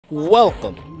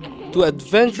Welcome to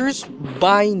Adventures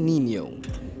by Niño.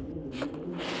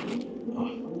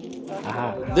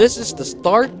 This is the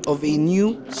start of a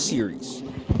new series,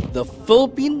 the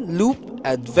Philippine Loop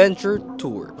Adventure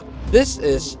Tour. This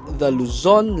is the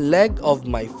Luzon leg of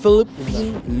my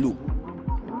Philippine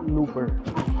Looper.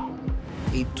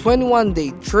 A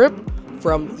 21-day trip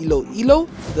from Iloilo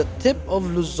to the tip of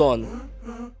Luzon.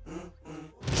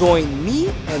 Join me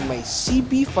and my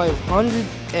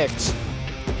Cb500x.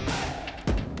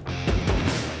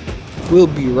 We'll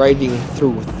be riding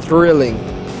through thrilling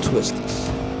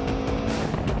twisties,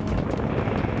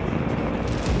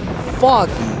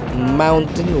 foggy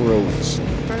mountain roads,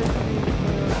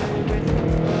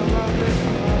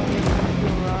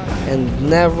 and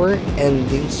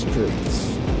never-ending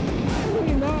streets.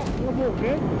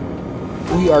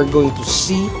 We are going to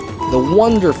see the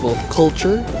wonderful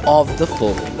culture of the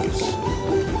Philippines.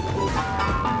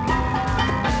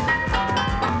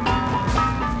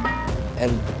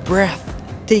 And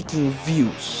breathtaking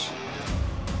views.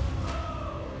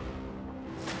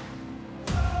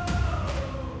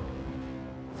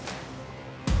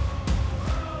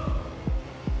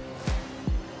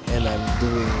 And I'm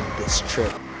doing this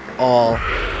trip all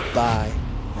by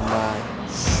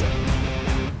myself.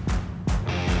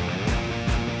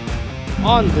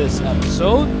 On this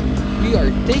episode, we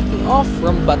are taking off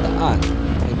from Bataan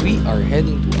and we are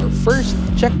heading to our first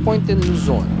checkpoint in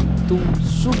Luzon, to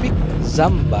Subic,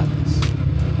 Zambales.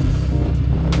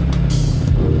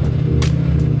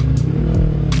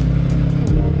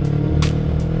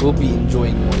 We'll be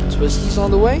enjoying more twisties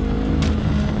on the way,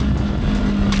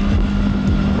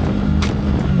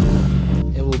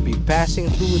 and we'll be passing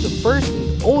through the first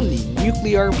and only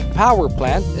nuclear power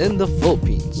plant in the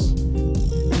Philippines.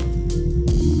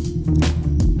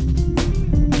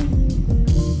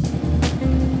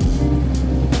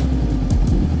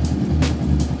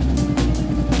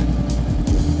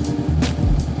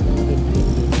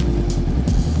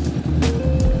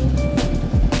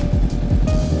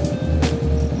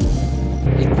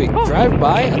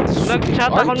 Drive-by at the Subic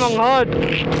Arch.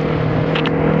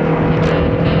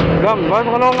 Gam, ba't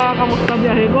ko lang kamusta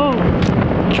biyahe ko?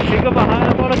 Hindi ka ba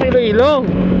hanap ko na sa Iloilo?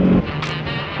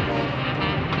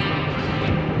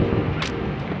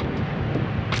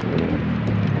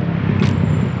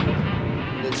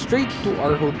 Then straight to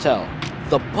our hotel,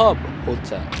 the Pub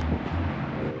Hotel.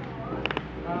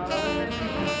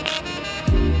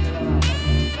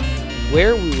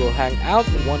 Where we will hang out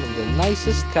in one of the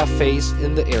nicest cafes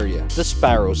in the area, the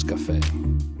Sparrows Cafe.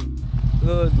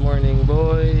 Good morning,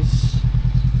 boys.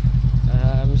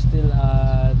 I'm still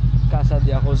at Casas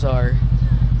Take.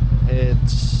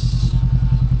 It's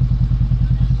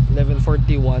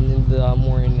 11:41 in the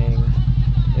morning.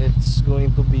 It's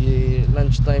going to be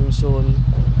lunchtime soon,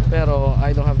 pero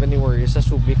I don't have any worries. Sa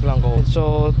Subic lang ko.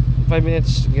 So 5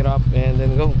 minutes, get up and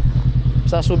then go.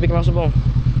 Sa Subic lang subong.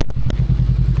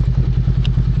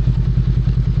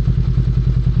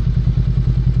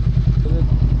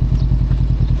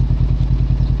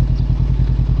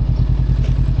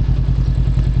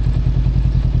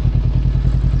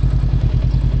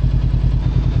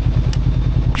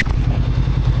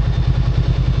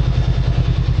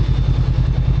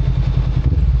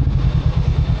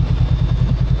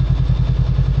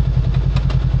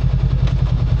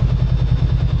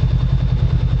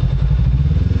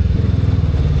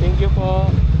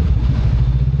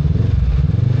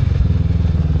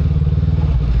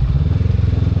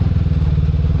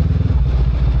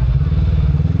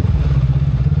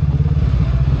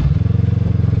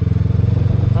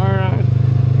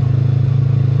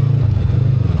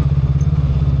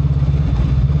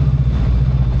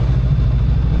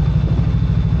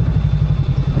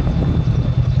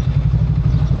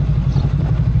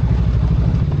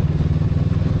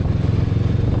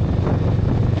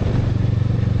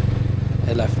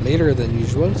 Later than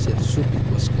usual since Subic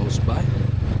was close by.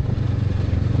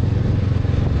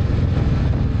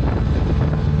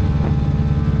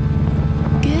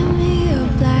 Give me a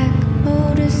black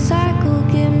motorcycle,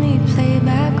 give me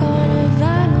playback on a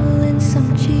vinyl and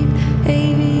some cheap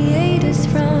aviators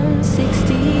from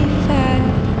 65.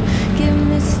 Give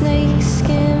me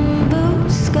snakeskin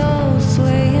boots, go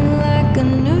swaying like a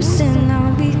noose, and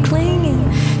I'll be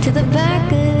clinging to the back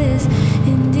of this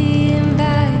Indian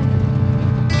vibe.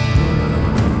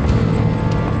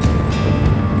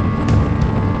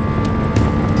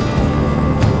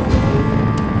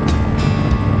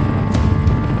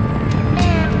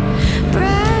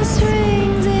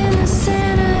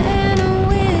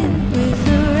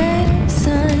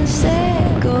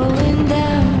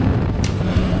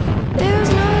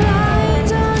 There's no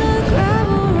lines on a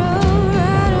gravel road,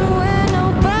 riding where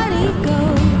nobody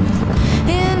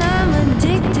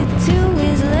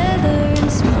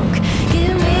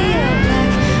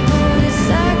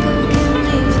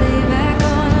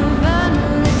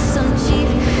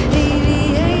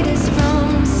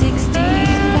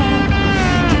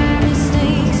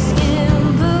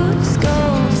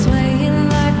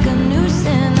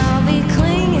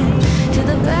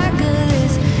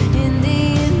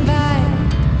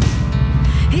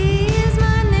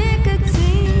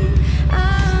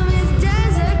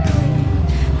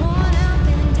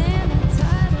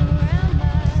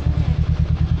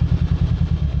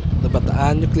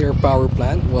Bataan nuclear power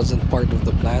plant wasn't part of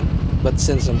the plan, but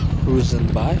since I'm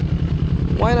cruising by,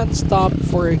 why not stop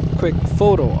for a quick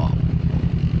photo op?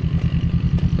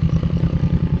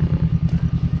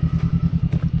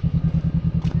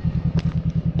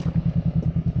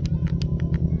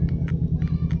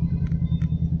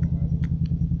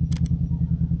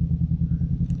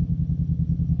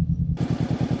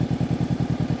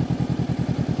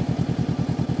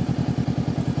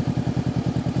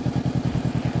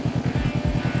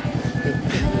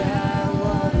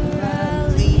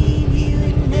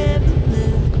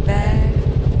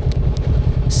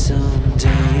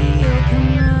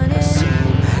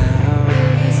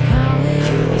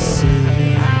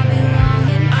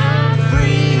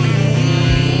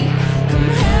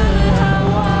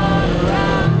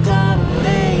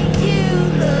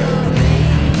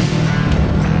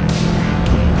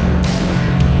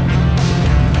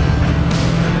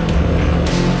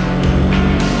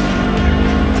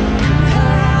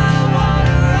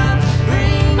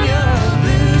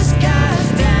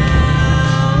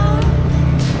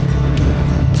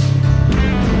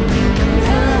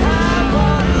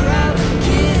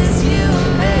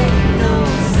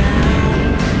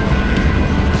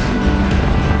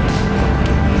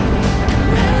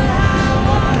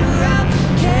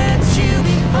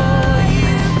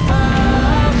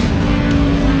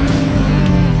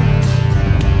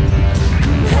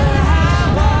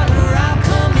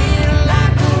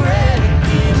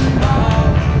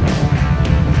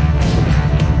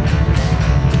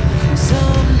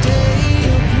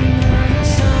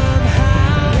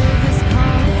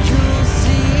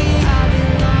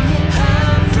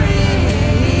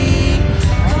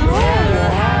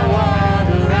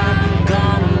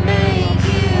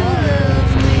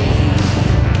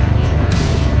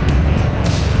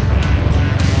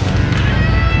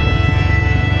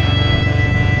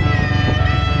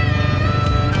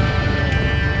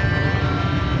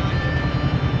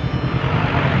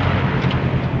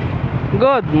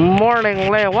 Good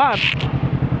morning, lewat.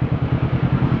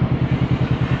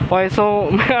 Okay,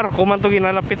 so may arko man to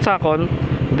ginalapit sa akon.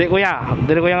 Di ko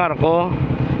yung arko.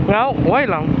 Ngaw, why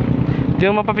lang? Di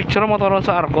mo mapapicture mo toron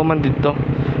sa arko man dito.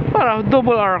 Para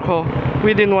double arko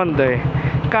within one day.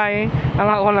 Kay, ang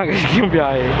ako lang yung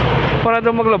biyahe. Para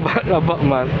daw maglaba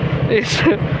man is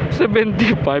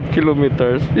 75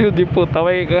 kilometers. Yun di po,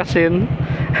 taway kasin.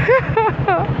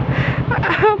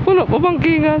 Puno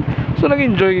pabangkingan. So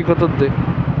nag-enjoy ko to di.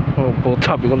 Oh po,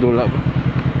 sabi kong dula ba.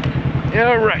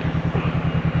 Yeah, right.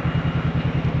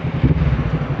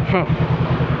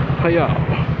 Kaya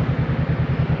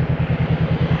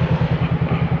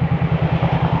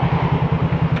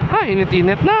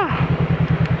init-init na.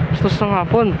 Gusto sa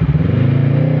hapon.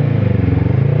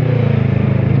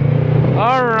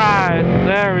 Alright,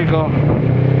 there we go.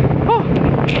 Oh,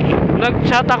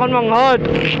 nag-chat ako ng manghod.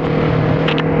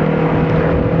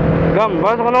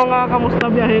 Gambas ko nung kamusta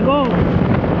biyahe ko.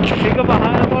 Hindi ka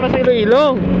bahala ko na sa Iloilo.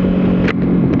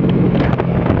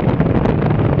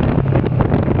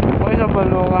 Okay sa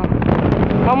balunga.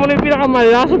 Kamu na yung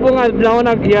pinakamala sa bunga lang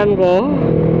nagyan ko.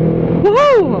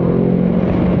 Woohoo!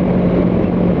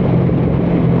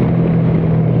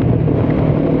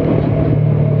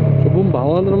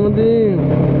 Subumbangan naman din.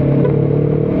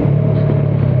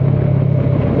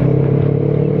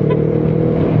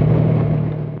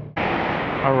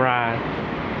 Alright.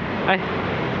 Ay.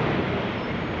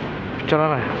 Picture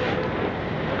na.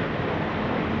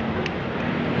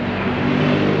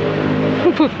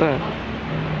 Puta.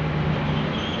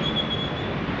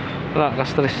 Wala ka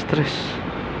stress.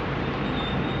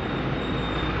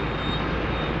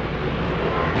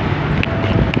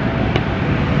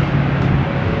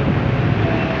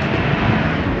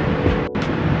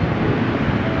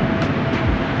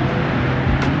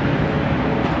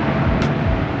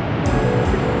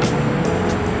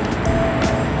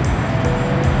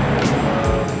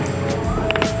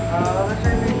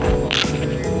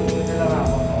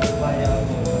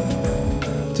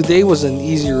 Today was an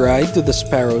easy ride to the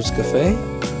Sparrows Cafe,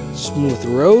 smooth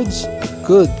roads, a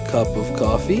good cup of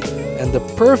coffee, and the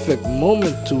perfect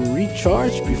moment to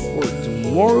recharge before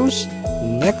tomorrow's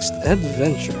next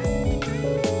adventure.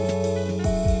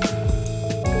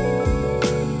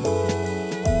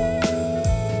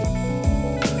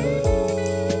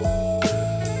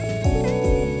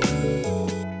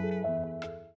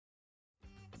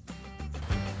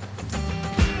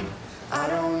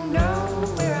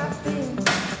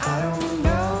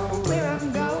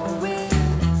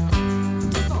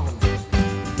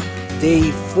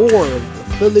 Day 4 of the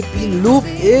Philippine Loop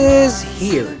is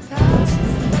here.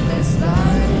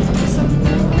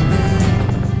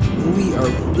 We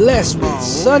are blessed with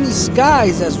sunny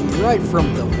skies as we ride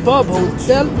from the Pub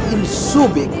Hotel in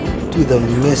Subic to the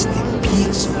misty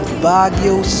peaks of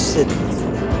Baguio City.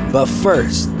 But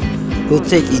first, we'll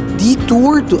take a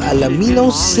detour to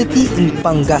Alaminos City in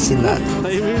Pangasinan,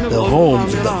 the home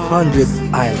of the 100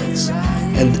 Islands,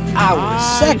 and our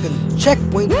second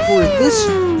checkpoint for this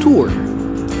tour.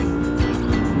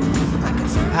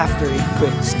 After a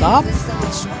quick stop,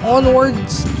 it's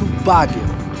onwards to Baguio,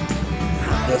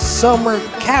 the summer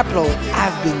capital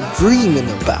I've been dreaming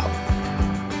about.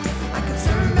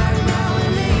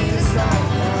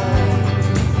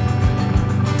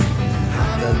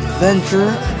 The adventure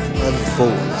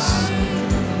unfolds.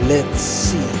 Let's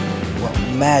see what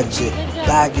magic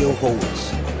Baguio holds.